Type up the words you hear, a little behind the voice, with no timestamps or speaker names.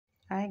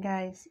Hi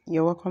guys,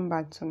 you're welcome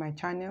back to my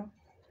channel.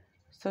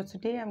 So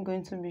today I'm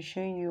going to be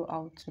showing you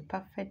how to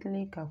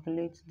perfectly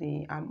calculate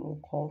the armhole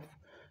curve.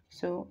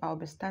 So I'll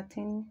be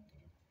starting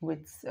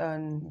with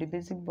the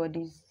basic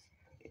bodies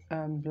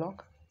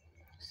block.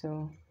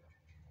 So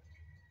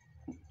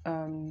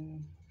now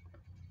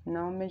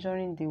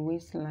measuring the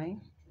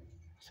waistline.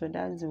 So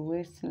that's the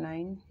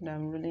waistline that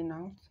I'm rolling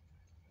out.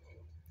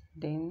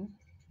 Then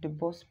the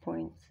bust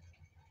point,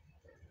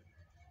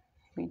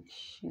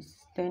 which is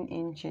 10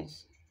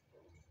 inches.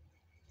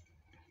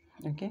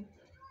 Okay,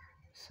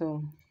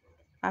 so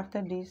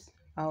after this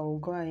I'll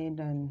go ahead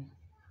and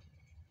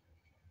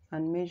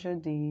measure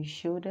the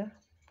shoulder,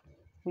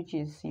 which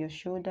is your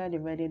shoulder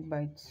divided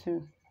by 2.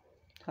 So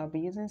I'll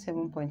be using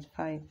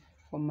 7.5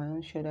 for my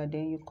own shoulder.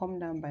 Then you come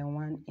down by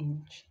 1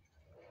 inch.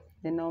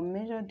 Then I'll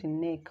measure the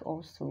neck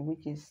also,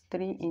 which is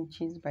 3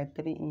 inches by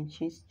 3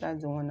 inches.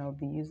 That's the one I'll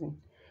be using,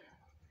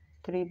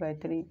 3 by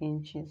 3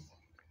 inches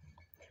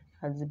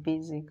as the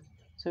basic.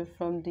 So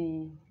from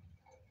the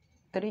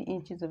 3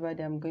 inches over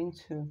there, I'm going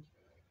to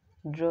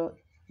draw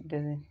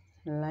the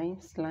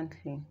line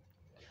slantly.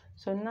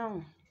 So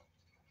now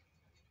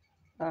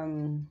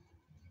in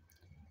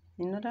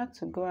order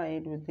to go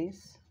ahead with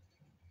this,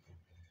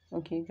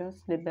 okay,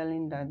 just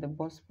labeling that the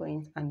bust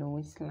point and the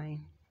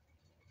waistline.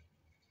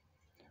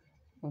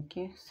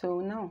 Okay, so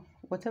now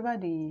whatever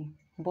the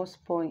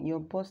bust point,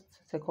 your bust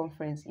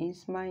circumference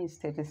is, mine is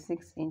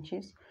 36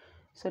 inches.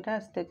 So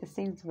that's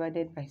 36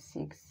 divided by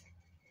 6.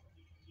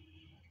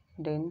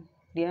 Then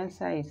the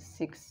answer is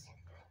 6.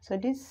 So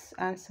this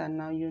answer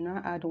now, you now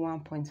add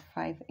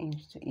 1.5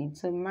 inch to it.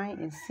 So mine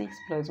is 6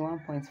 plus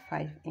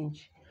 1.5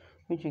 inch,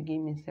 which will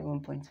give me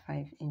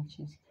 7.5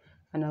 inches.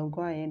 And I'll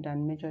go ahead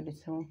and measure the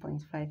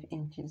 7.5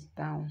 inches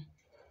down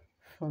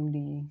from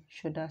the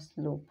shoulder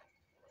slope.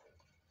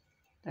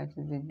 That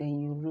is it.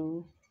 Then you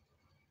rule,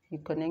 you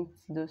connect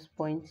those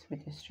points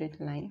with a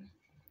straight line,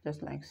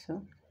 just like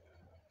so.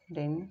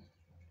 Then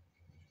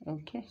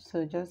okay,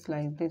 so just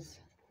like this.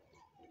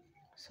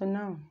 So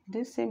now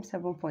this same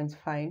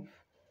 7.5,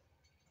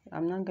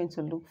 I'm not going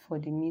to look for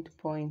the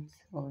midpoint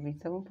of it.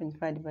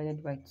 7.5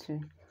 divided by 2.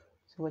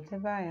 So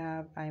whatever I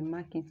have, I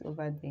mark it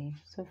over there.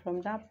 So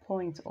from that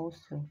point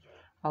also,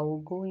 I will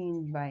go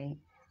in by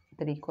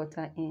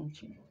 3/4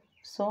 inch.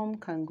 Some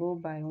can go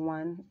by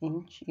 1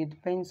 inch. It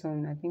depends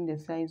on, I think, the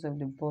size of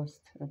the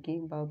bust. Okay,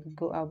 but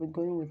I'll be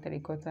going with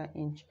 3/4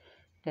 inch.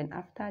 Then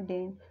after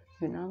then,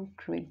 you now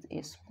create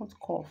a smooth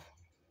curve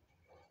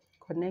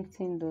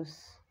connecting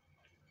those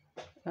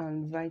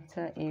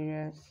vital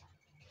areas.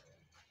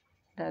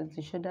 That's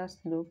the shoulder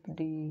slope,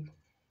 the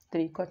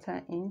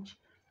 3/4 inch,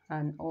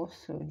 and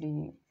also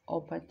the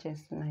upper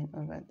chest line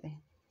over there.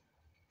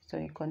 So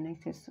you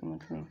connect it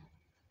smoothly.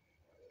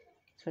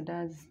 So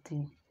that's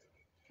the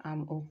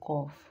armhole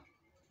curve.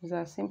 It's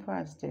as simple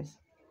as this.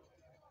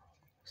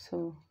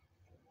 So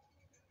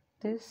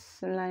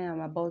this line I'm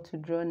about to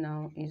draw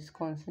now is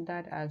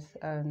considered as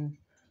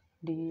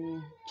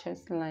the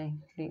chest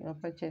line, the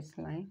upper chest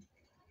line.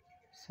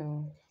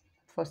 So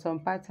for some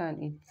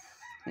pattern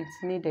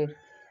it's needed.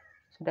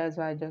 So that's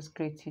why I just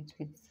create it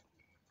with,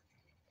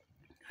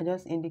 I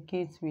just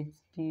indicate with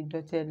the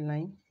dotted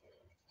line.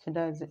 So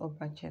that's the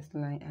upper chest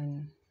line,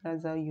 and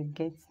that's how you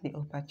get the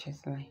upper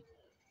chest line.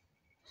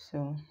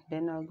 So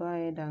then I'll go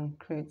ahead and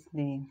create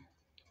the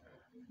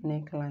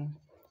neckline.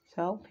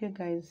 So I hope you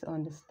guys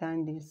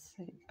understand this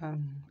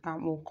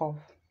armhole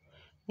curve.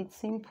 It's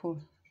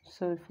simple.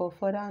 So for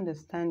further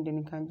understanding,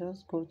 you can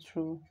just go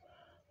through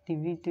the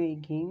video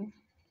again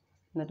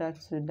in order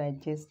to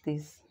digest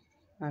this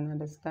and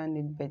understand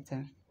it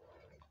better.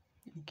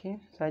 Okay,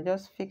 so I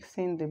just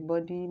fixing the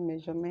body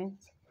measurement.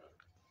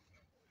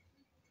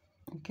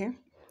 Okay,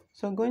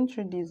 so going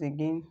through this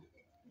again,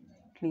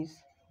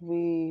 please,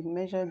 we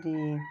measure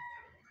the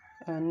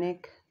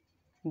neck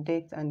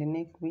depth and the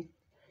neck width.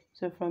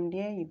 So from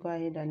there, you go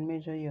ahead and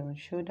measure your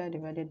shoulder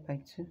divided by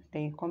 2.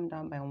 Then you come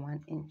down by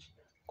 1 inch.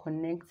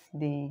 Connect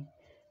the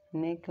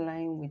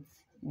neckline with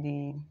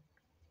the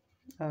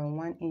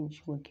 1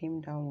 inch we came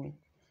down with.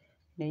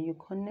 Then you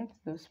connect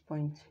those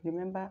points.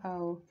 Remember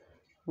how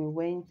we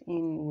went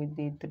in with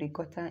the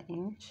 3/4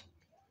 inch?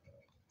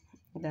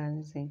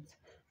 That's it.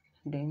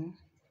 Then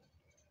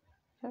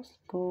just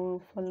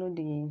go follow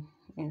the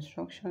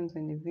instructions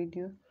in the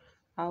video,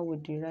 how we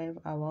derive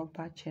our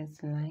upper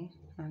chest line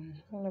and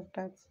all of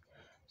that.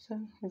 So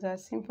it's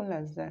as simple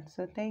as that.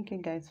 So thank you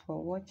guys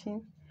for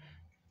watching.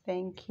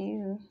 Thank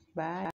you. Bye.